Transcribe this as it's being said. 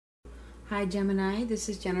Hi Gemini, this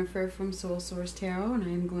is Jennifer from Soul Source Tarot, and I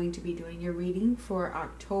am going to be doing your reading for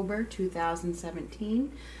October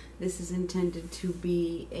 2017. This is intended to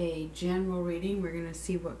be a general reading. We're going to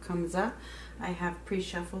see what comes up. I have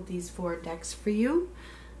pre-shuffled these 4 decks for you.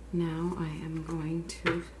 Now I am going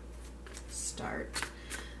to start.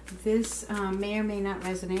 This may or may not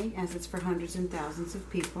resonate, as it's for hundreds and thousands of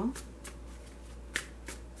people.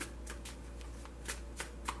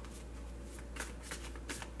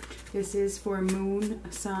 This is for moon,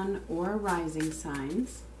 sun, or rising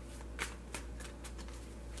signs.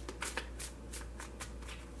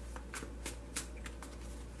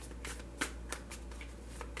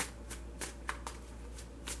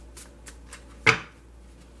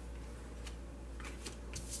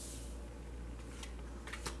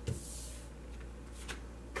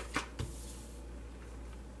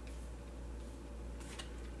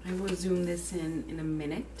 I will zoom this in a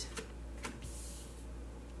minute.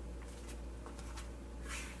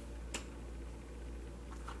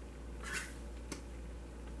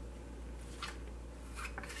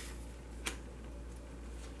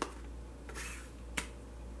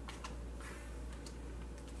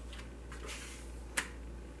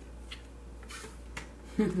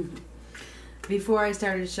 Before I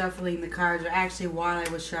started shuffling the cards, or actually while I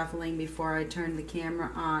was shuffling before I turned the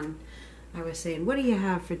camera on, I was saying, what do you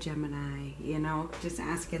have for Gemini? You know, just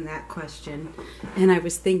asking that question. And I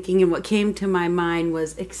was thinking, and what came to my mind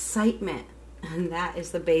was excitement. And that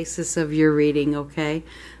is the basis of your reading, okay?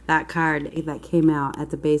 That card that came out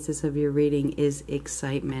at the basis of your reading is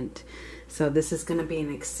excitement. So this is going to be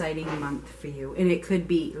an exciting month for you. And it could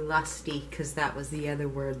be lusty, because that was the other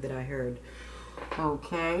word that I heard.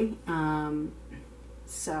 Okay,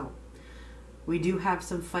 so we do have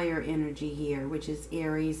some fire energy here, which is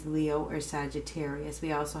Aries, Leo, or Sagittarius.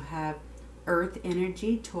 We also have earth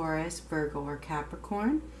energy, Taurus, Virgo, or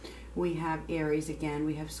Capricorn. We have Aries again.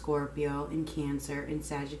 We have Scorpio and Cancer and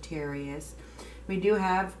Sagittarius. We do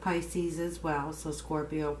have Pisces as well, so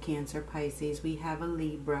Scorpio, Cancer, Pisces. We have a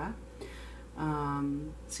Libra.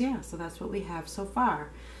 So yeah, so that's what we have so far.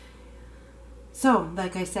 So,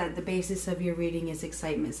 like I said, the basis of your reading is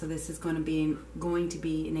excitement. So this is going to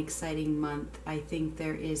be an exciting month. I think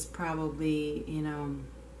there is probably,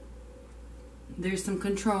 there's some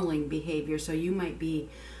controlling behavior. So you might be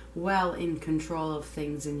well in control of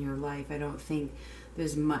things in your life. I don't think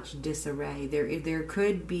there's much disarray. There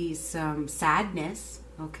could be some sadness,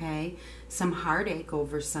 okay, some heartache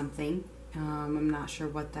over something. I'm not sure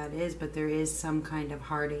what that is, but there is some kind of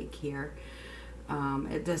heartache here.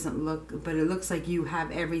 It doesn't look, but it looks like you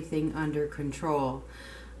have everything under control.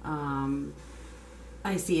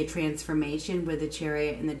 I see a transformation with the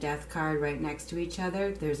Chariot and the Death card right next to each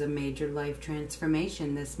other. There's a major life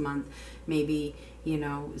transformation this month. Maybe,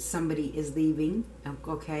 somebody is leaving,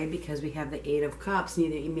 okay, because we have the 8 of Cups.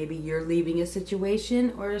 Maybe you're leaving a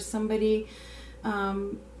situation, or somebody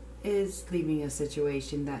is leaving a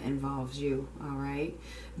situation that involves you, all right?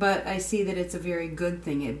 But I see that it's a very good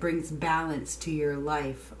thing. It brings balance to your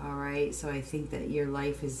life, all right? So I think that your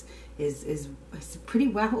life is pretty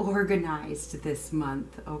well organized this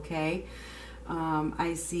month, okay?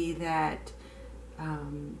 I see that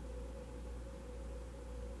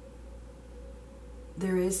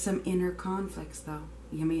there is some inner conflicts, though.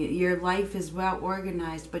 I mean, your life is well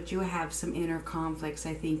organized, but you have some inner conflicts.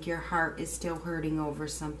 I think your heart is still hurting over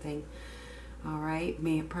something. All right?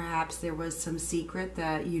 Perhaps there was some secret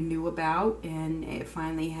that you knew about, and it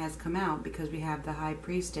finally has come out, because we have the High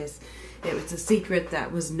Priestess. It was a secret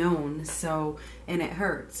that was known, so, and it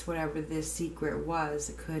hurts. Whatever this secret was,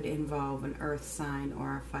 it could involve an earth sign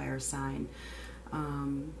or a fire sign.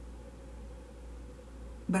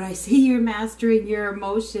 But I see you're mastering your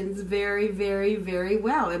emotions very, very, very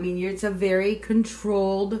well. I mean, it's a very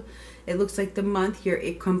controlled, it looks like the month you're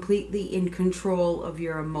completely in control of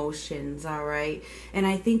your emotions, all right? And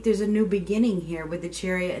I think there's a new beginning here with the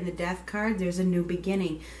Chariot and the Death card. There's a new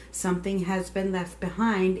beginning. Something has been left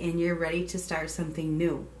behind, and you're ready to start something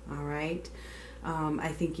new, all right? I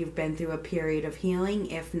think you've been through a period of healing.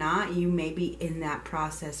 If not, you may be in that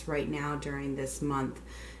process right now during this month,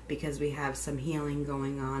 because we have some healing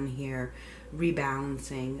going on here,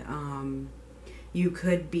 rebalancing. You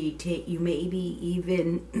could be, you may be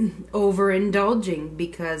even overindulging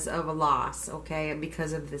because of a loss, okay,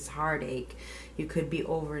 because of this heartache. You could be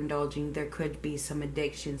overindulging. There could be some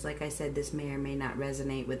addictions. Like I said, this may or may not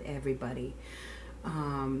resonate with everybody.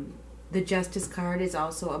 The Justice card is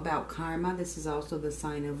also about karma. This is also the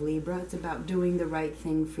sign of Libra. It's about doing the right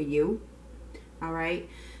thing for you, all right?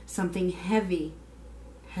 Something heavy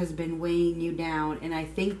has been weighing you down, and I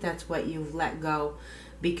think that's what you've let go.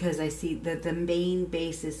 because I see that the main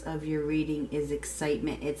basis of your reading is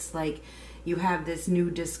excitement. It's like you have this new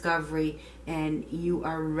discovery and you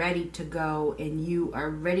are ready to go and you are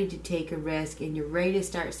ready to take a risk and you're ready to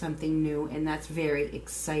start something new, and that's very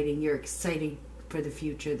exciting. You're excited for the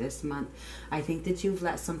future this month. I think that you've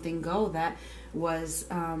let something go that was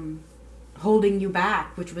holding you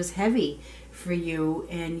back, which was heavy for you,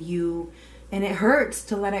 and it hurts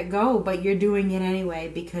to let it go, but you're doing it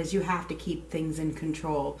anyway because you have to keep things in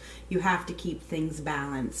control. You have to keep things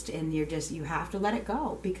balanced, and you have to let it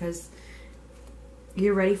go because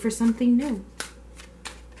you're ready for something new.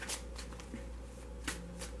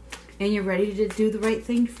 And you're ready to do the right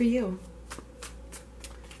thing for you.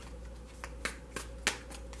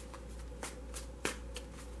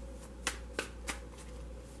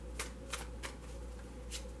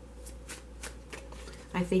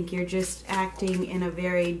 I think you're just acting in a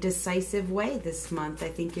very decisive way this month. I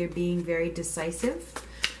think you're being very decisive,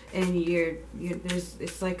 and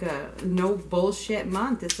it's like a no bullshit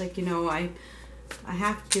month. It's like, I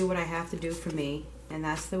have to do what I have to do for me, and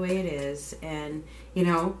that's the way it is. And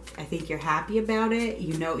I think you're happy about it.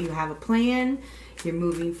 You have a plan, you're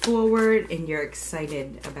moving forward, and you're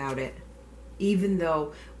excited about it, even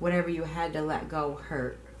though whatever you had to let go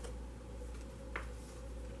hurt.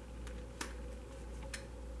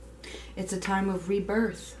 It's a time of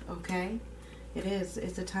rebirth, okay? It is.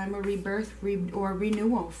 It's a time of rebirth or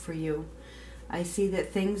renewal for you. I see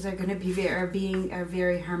that things are going to be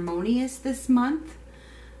very harmonious this month.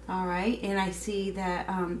 All right, and I see that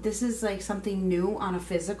this is like something new on a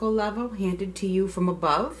physical level handed to you from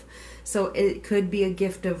above. So it could be a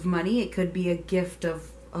gift of money. It could be a gift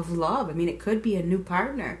of love. I mean, it could be a new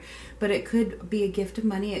partner, but it could be a gift of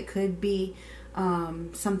money. It could be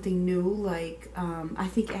something new, like I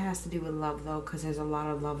think it has to do with love though, because there's a lot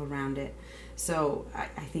of love around it. So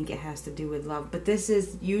I think it has to do with love, but this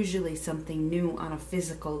is usually something new on a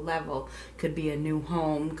physical level. Could be a new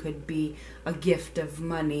home, could be a gift of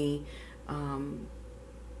money,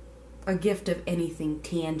 a gift of anything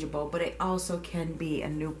tangible, but it also can be a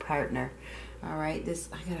new partner. All right,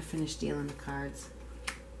 I gotta finish dealing the cards.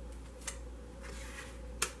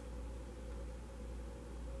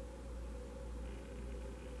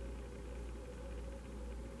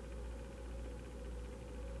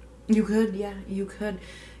 You could, yeah, you could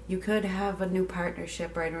have a new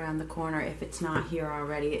partnership right around the corner if it's not here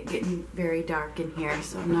already. It's getting very dark in here,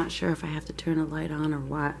 so I'm not sure if I have to turn a light on or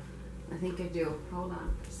what. I think I do. Hold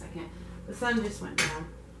on for a second. The sun just went down.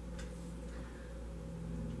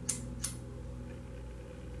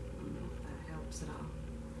 I don't know if that helps at all.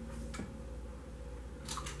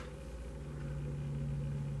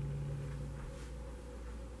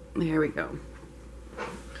 There we go.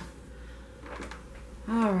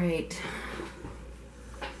 All right.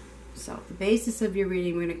 So the basis of your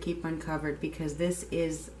reading we're going to keep uncovered, because this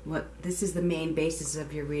is the main basis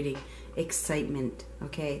of your reading. Excitement.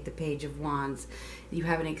 Okay, the Page of Wands. You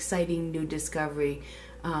have an exciting new discovery.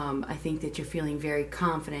 I think that you're feeling very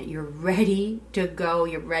confident. You're ready to go.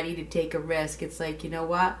 You're ready to take a risk. It's like, you know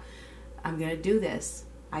what? I'm going to do this.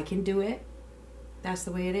 I can do it. That's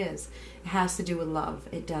the way it is. It has to do with love.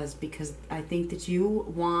 It does, because I think that you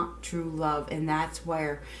want true love, and that's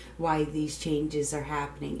why these changes are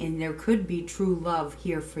happening. And there could be true love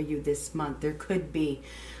here for you this month. There could be.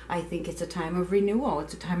 I think it's a time of renewal.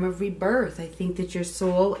 It's a time of rebirth. I think that your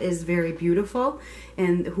soul is very beautiful,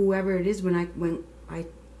 and whoever it is, when I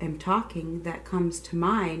am talking, that comes to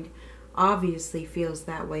mind, obviously feels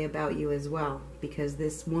that way about you as well, because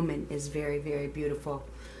this woman is very, very beautiful.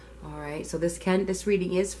 All right, so this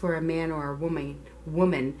reading is for a man or a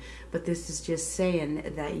woman, but this is just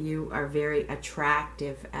saying that you are very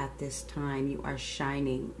attractive at this time. You are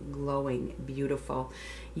shining, glowing, beautiful.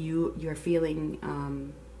 You're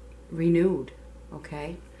feeling renewed,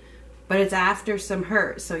 okay? But it's after some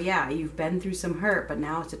hurt. So yeah, you've been through some hurt, but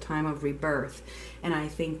now it's a time of rebirth. And I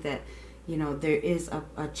think that, there is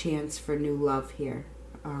a chance for new love here.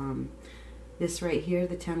 This right here,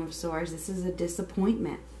 the Ten of Swords, this is a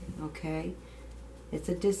disappointment. Okay, it's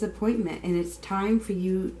a disappointment, and it's time for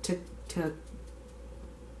you to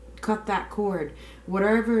cut that cord.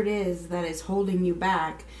 Whatever it is that is holding you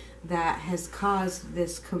back, that has caused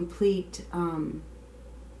this complete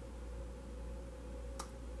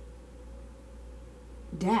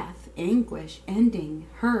death, anguish, ending,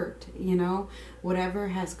 hurt, whatever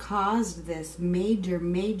has caused this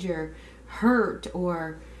major hurt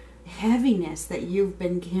or heaviness that you've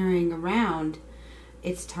been carrying around.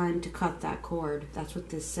 It's time to cut that cord. That's what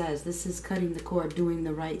this says. This is cutting the cord, doing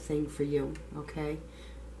the right thing for you, okay?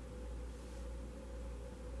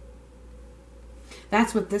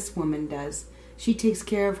 That's what this woman does. She takes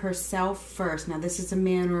care of herself first. Now, this is a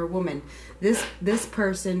man or a woman. This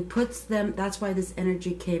person puts them, that's why this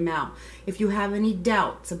energy came out. If you have any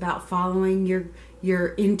doubts about following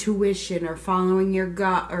your intuition or following your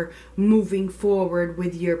gut or moving forward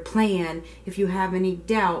with your plan, if you have any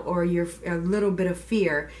doubt or you're a little bit of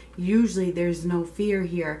fear, usually there's no fear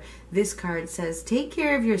here. This card says, take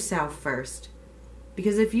care of yourself first.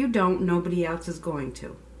 Because if you don't, nobody else is going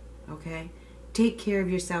to. Okay? Take care of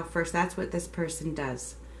yourself first. That's what this person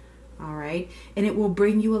does. All right? And it will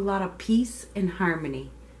bring you a lot of peace and harmony.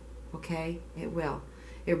 Okay? It will.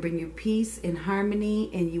 It will bring you peace and harmony,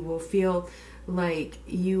 and you will feel like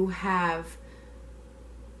you have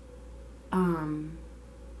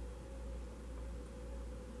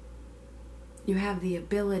the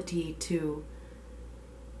ability to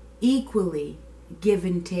equally give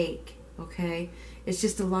and take. Okay? It's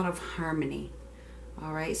just a lot of harmony.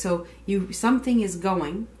 All right, so something is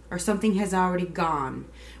going, or something has already gone,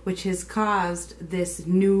 which has caused this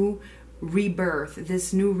new rebirth,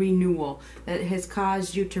 this new renewal, that has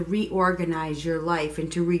caused you to reorganize your life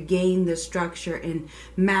and to regain the structure and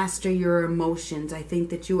master your emotions. I think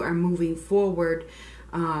that you are moving forward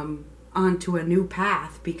onto a new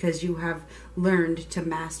path because you have learned to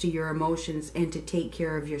master your emotions and to take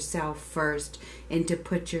care of yourself first and to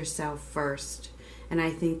put yourself first. And I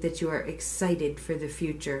think that you are excited for the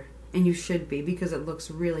future. And you should be, because it looks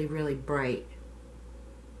really, really bright.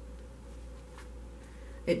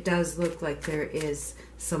 It does look like there is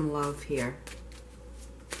some love here.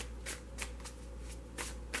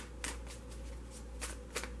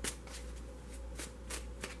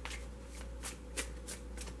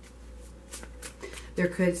 There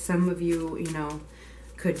could, some of you, you know,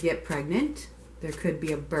 could get pregnant. There could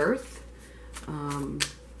be a birth.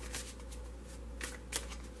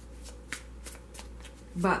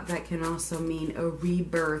 But that can also mean a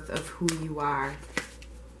rebirth of who you are.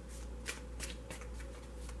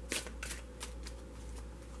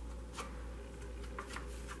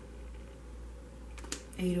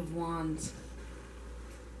 Eight of Wands.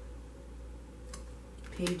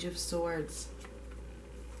 Page of Swords.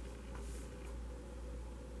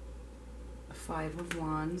 Five of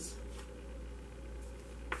Wands.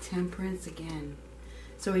 Temperance again.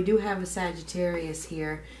 So we do have a Sagittarius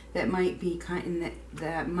here that might be kind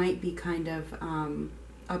of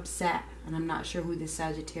upset, and I'm not sure who the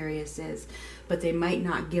Sagittarius is, but they might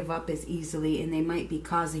not give up as easily, and they might be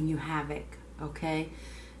causing you havoc. Okay,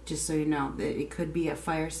 just so you know, that it could be a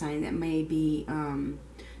fire sign that may be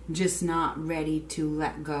just not ready to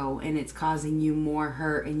let go, and it's causing you more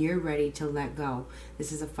hurt, and you're ready to let go.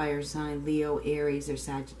 This is a fire sign, Leo, Aries, or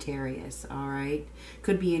Sagittarius. All right,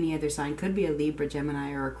 could be any other sign, could be a Libra,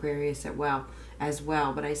 Gemini, or Aquarius as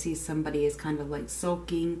well. But I see somebody is kind of like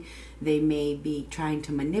sulking. They may be trying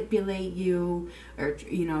to manipulate you, or,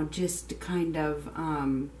 you know, just kind of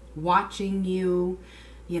watching you,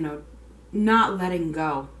 you know, not letting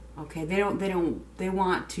go. Okay, they don't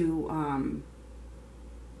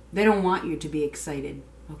want you to be excited,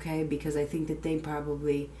 okay? Because I think that they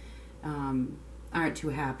probably aren't too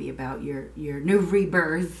happy about your new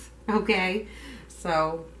rebirth, okay?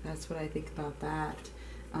 So that's what I think about that.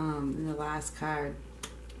 And the last card,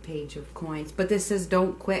 Page of Coins. But this says,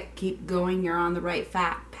 don't quit, keep going, you're on the right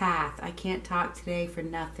path. I can't talk today for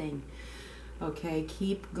nothing. Okay,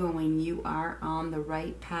 keep going, you are on the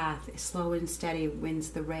right path. Slow and steady wins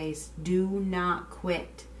the race. Do not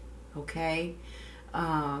quit, okay?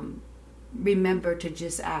 Remember to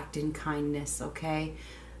just act in kindness, okay?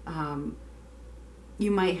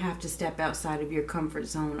 You might have to step outside of your comfort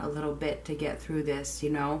zone a little bit to get through this,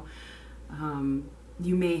 you know?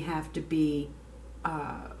 You may have to be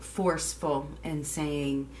forceful and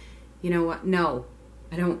saying, you know what, no,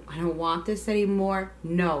 I don't want this anymore.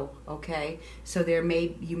 No, okay? So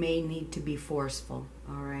you may need to be forceful,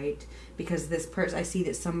 all right? Because this person, I see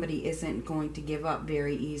that somebody isn't going to give up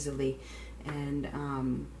very easily.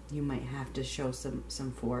 And you might have to show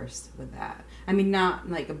some force with that. I mean, not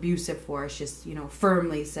like abusive force, just, you know,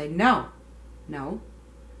 firmly say no,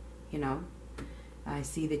 you know. I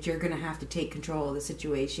see that you're going to have to take control of the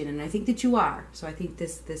situation, and I think that you are. So I think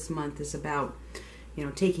this month is about, you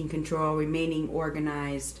know, taking control, remaining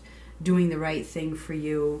organized, doing the right thing for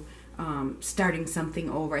you, starting something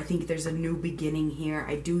over. I think there's a new beginning here.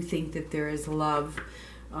 I do think that there is love.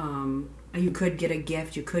 You could get a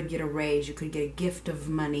gift, you could get a raise, you could get a gift of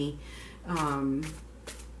money.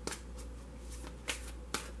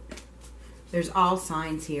 There's all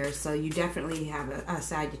signs here, so you definitely have a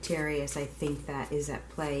Sagittarius, I think, that is at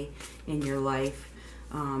play in your life.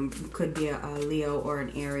 Could be a Leo or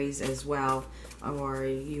an Aries as well, or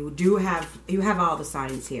you have all the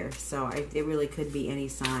signs here. So it really could be any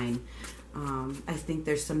sign. I think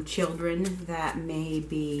there's some children that may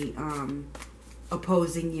be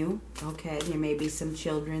opposing you. Okay, there may be some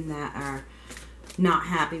children that are not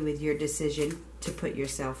happy with your decision to put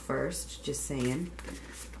yourself first. Just saying.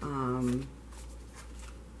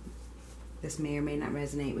 This may or may not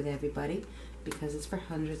resonate with everybody because it's for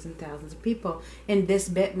hundreds and thousands of people. And this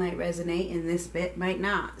bit might resonate and this bit might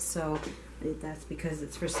not. So that's because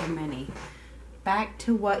it's for so many. Back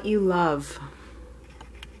to what you love.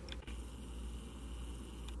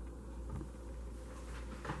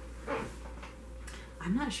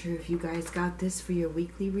 I'm not sure if you guys got this for your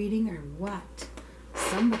weekly reading or what.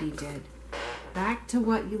 Somebody did. Back to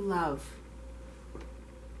what you love.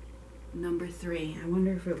 Number 3. I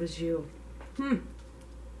wonder if it was you.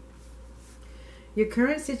 Your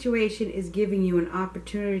current situation is giving you an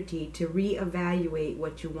opportunity to reevaluate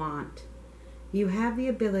what you want. You have the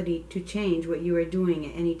ability to change what you are doing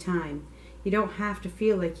at any time. You don't have to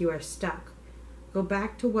feel like you are stuck. Go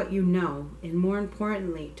back to what you know, and more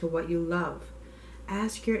importantly, to what you love.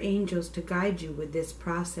 Ask your angels to guide you with this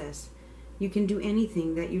process. You can do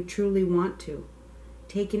anything that you truly want to.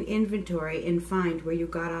 Take an inventory and find where you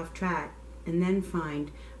got off track, and then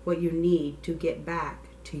find what you need to get back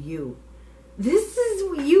to you. This is,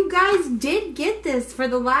 you guys did get this for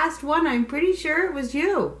the last one. I'm pretty sure it was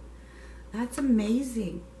you. That's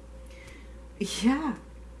amazing. Yeah.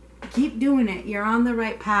 Keep doing it. You're on the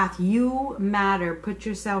right path. You matter. Put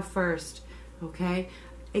yourself first. Okay?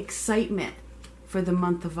 Excitement for the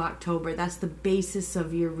month of October. That's the basis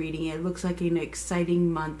of your reading. It looks like an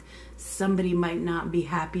exciting month. Somebody might not be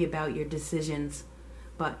happy about your decisions,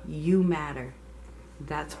 but you matter.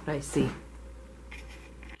 That's what I see.